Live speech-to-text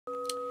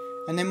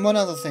And then one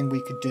other thing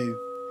we could do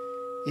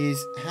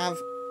is have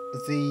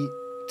the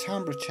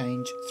timbre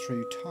change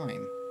through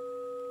time.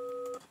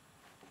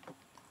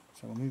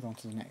 So we'll move on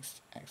to the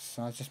next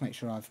exercise. Just make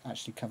sure I've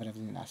actually covered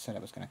everything that I said I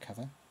was going to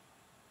cover.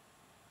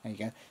 There you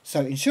go.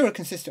 So ensure a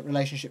consistent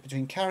relationship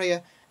between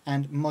carrier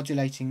and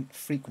modulating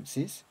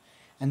frequencies,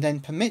 and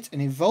then permit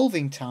an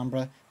evolving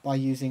timbre by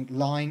using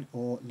line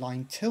or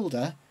line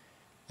tilde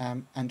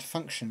and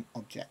function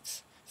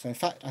objects. So in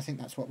fact, I think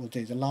that's what we'll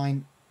do. The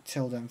line,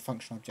 tilde and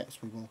function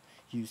objects we will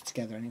use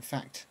together. And in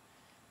fact,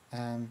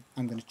 I'm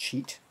going to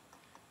cheat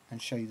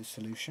and show you the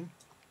solution.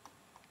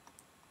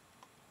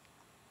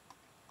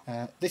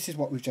 This is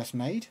what we've just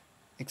made,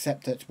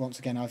 except that once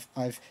again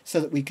I've so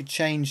that we could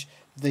change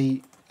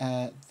the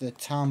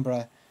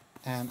timbre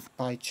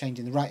by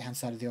changing the right hand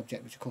side of the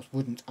object, which of course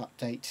wouldn't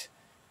update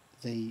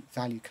the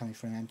value coming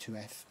from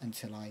M2F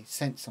until I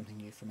sent something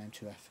new from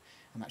M2F.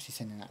 I'm actually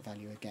sending that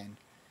value again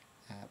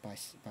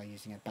by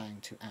using a bang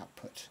to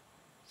output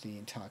the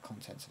entire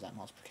contents of that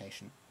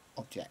multiplication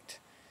object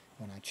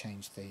when I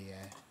change the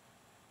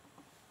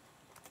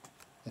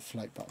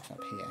float box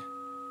up here.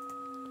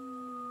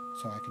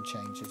 So I can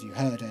change, as you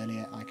heard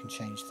earlier, I can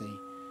change the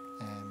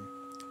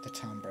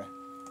timbre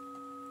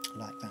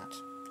like that.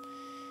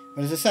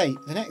 But as I say,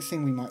 the next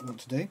thing we might want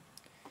to do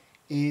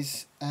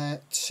is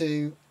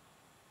to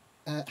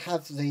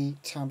have the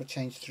timbre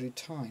change through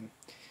time.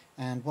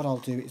 And what I'll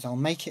do is I'll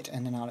make it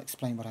and then I'll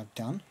explain what I've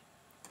done.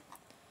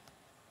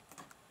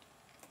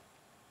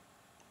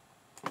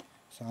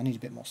 So I need a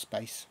bit more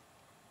space.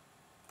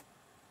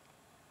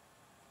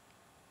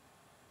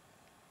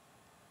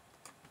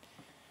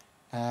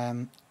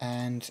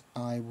 And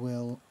I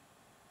will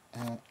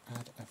add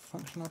a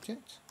function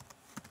object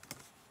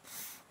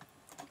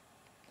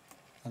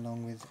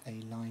along with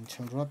a line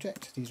tilde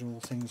object. These are all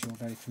things you're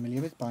very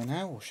familiar with by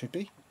now, or should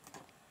be.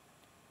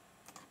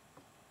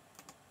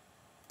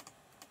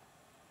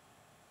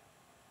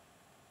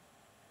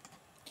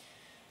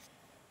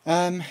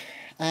 And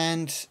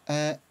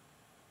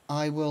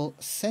I will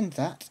send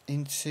that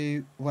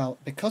into, well,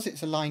 because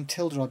it's a line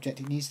tilde object,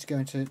 it needs to go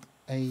into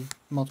a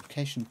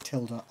multiplication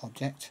tilde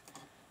object.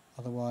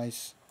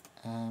 Otherwise,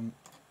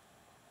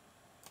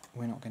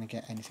 we're not going to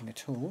get anything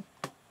at all.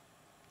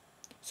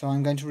 So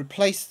I'm going to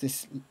replace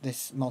this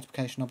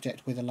multiplication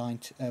object with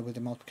a with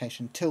a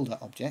multiplication tilde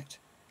object,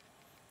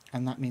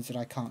 and that means that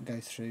I can't go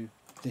through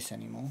this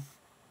anymore.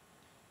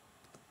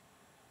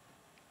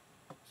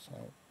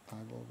 So I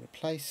will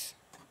replace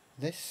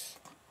this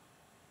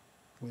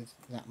with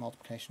that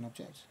multiplication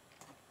object,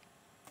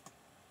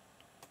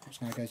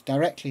 which now goes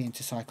directly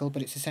into cycle,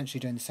 but it's essentially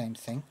doing the same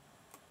thing.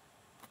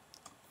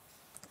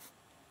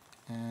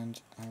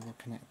 And I will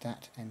connect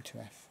that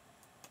M2F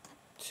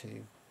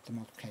to the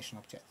multiplication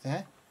object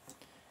there,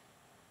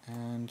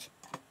 and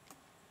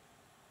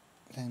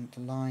then the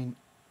line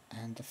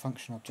and the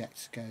function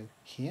objects go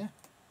here.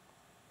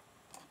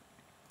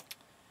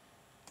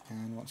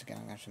 And once again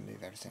I'm going to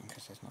remove everything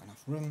because there's not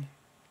enough room.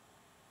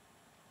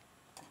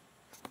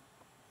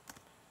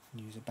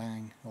 Use a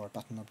bang or a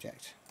button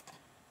object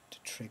to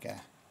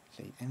trigger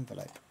the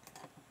envelope,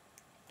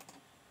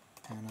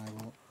 and I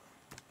will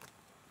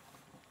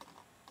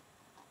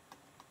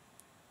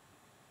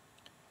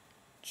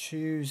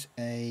choose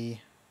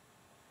a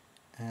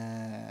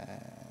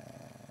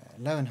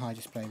low and high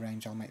display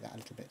range. I'll make that a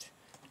little bit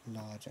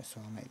larger,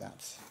 so I'll make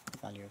that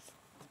value of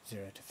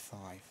 0 to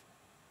 5.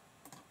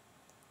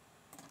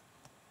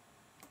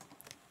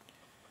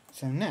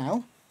 So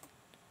now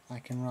I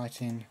can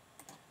write in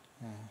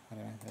I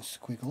don't know, a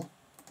squiggle,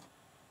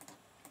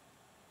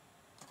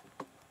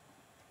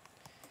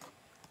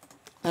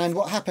 and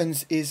what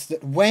happens is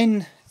that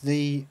when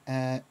the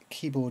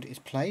keyboard is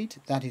played,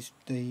 that is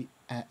the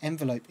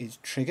envelope is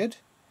triggered.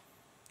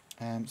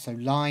 So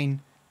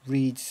line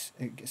reads,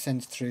 it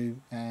sends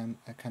through a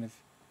kind of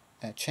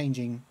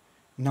changing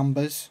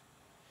numbers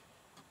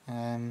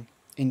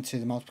into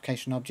the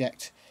multiplication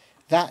object.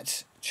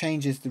 That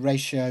changes the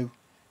ratio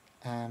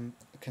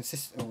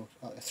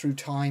through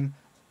time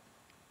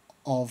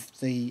of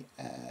the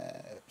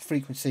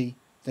frequency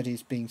that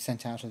is being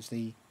sent out of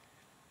the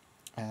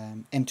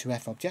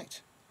M2F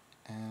object.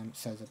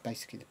 So that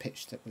basically the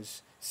pitch that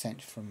was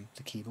sent from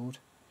the keyboard.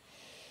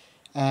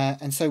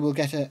 And so we'll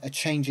get a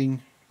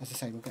changing, as I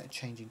say, we'll get a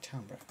changing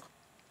timbre.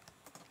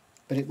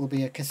 But it will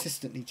be a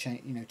consistently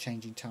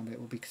changing timbre. It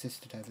will be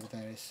consistent over the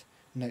various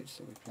notes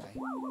that we play.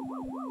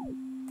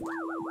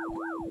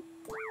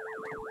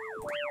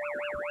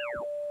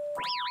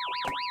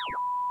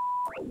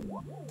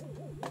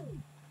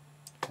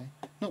 Okay.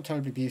 Not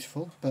terribly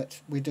beautiful,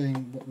 but we're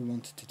doing what we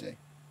wanted to do.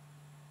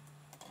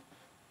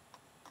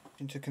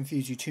 To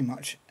confuse you too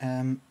much,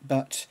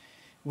 but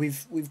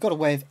we've got a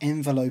way of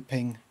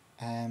enveloping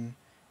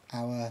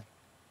our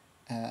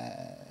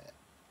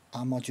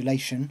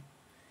modulation,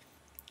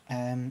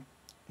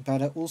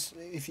 but also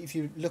if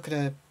you look at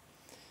a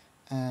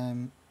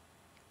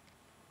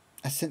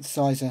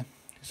synthesizer,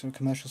 a sort of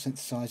commercial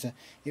synthesizer,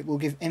 it will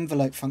give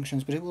envelope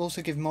functions, but it will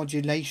also give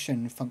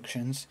modulation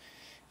functions.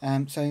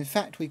 So in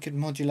fact we could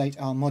modulate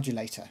our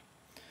modulator,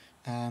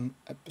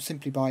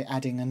 simply by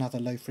adding another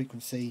low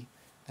frequency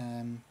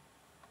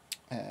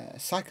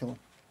cycle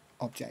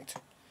object.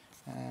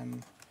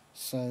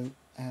 So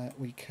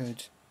we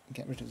could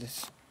get rid of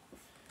this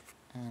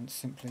and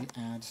simply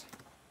add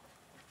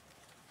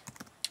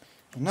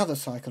another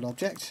cycle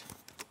object,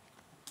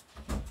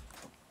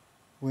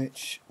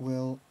 which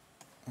will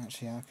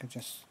actually, I could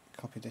just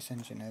copy this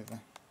engine over.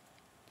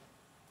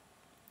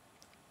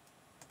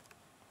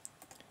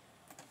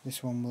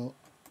 This one will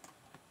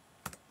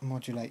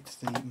modulate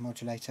the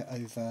modulator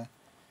over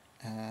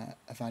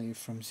a value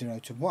from 0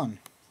 to 1.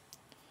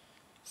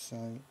 So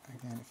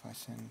again, if I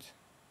send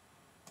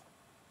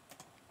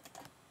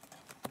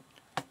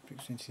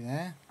frequency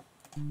there,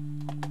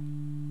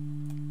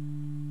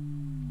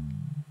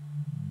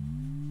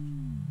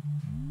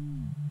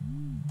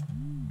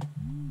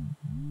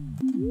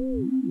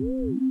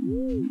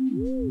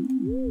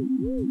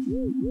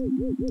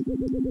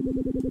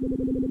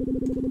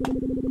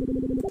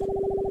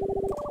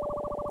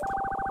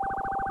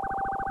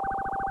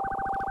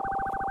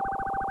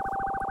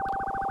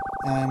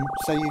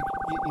 so you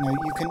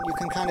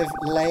can kind of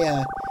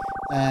layer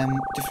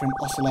different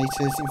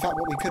oscillators. In fact,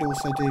 what we could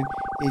also do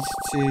is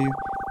to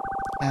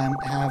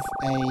have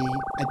a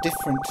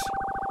different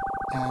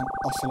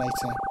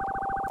oscillator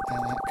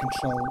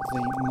control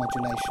the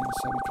modulation.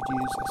 So we could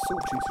use a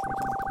sawtooth, for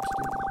example, to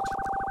do that.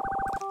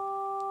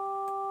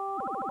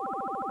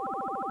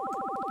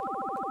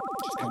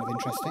 Which is kind of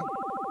interesting.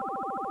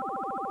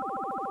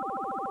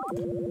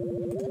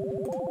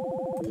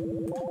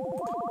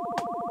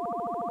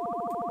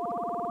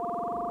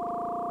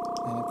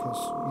 And of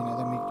course,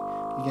 then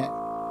you get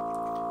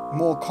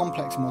more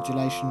complex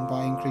modulation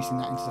by increasing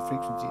that into the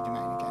frequency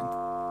domain again.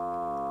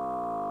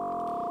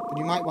 But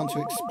you might want to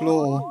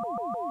explore,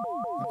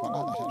 I quite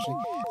like that actually,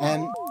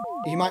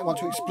 you might want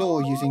to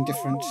explore using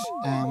different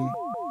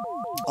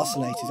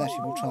oscillators.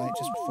 Actually, we'll try it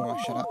just before I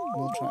shut up.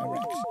 We'll try a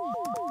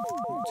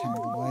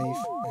rectangle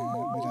wave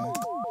with an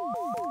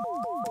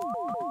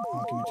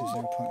argument of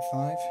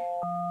 0.5.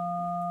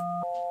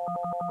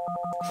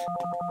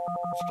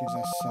 Which gives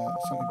us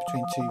something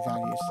between two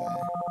values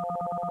there.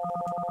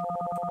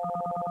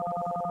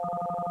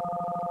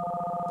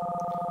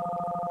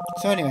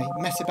 So anyway,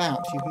 mess about.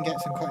 You can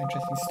get some quite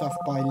interesting stuff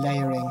by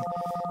layering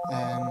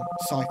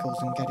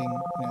cycles and getting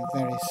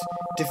various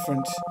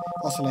different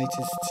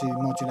oscillators to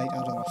modulate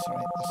other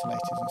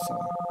oscillators and so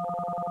on.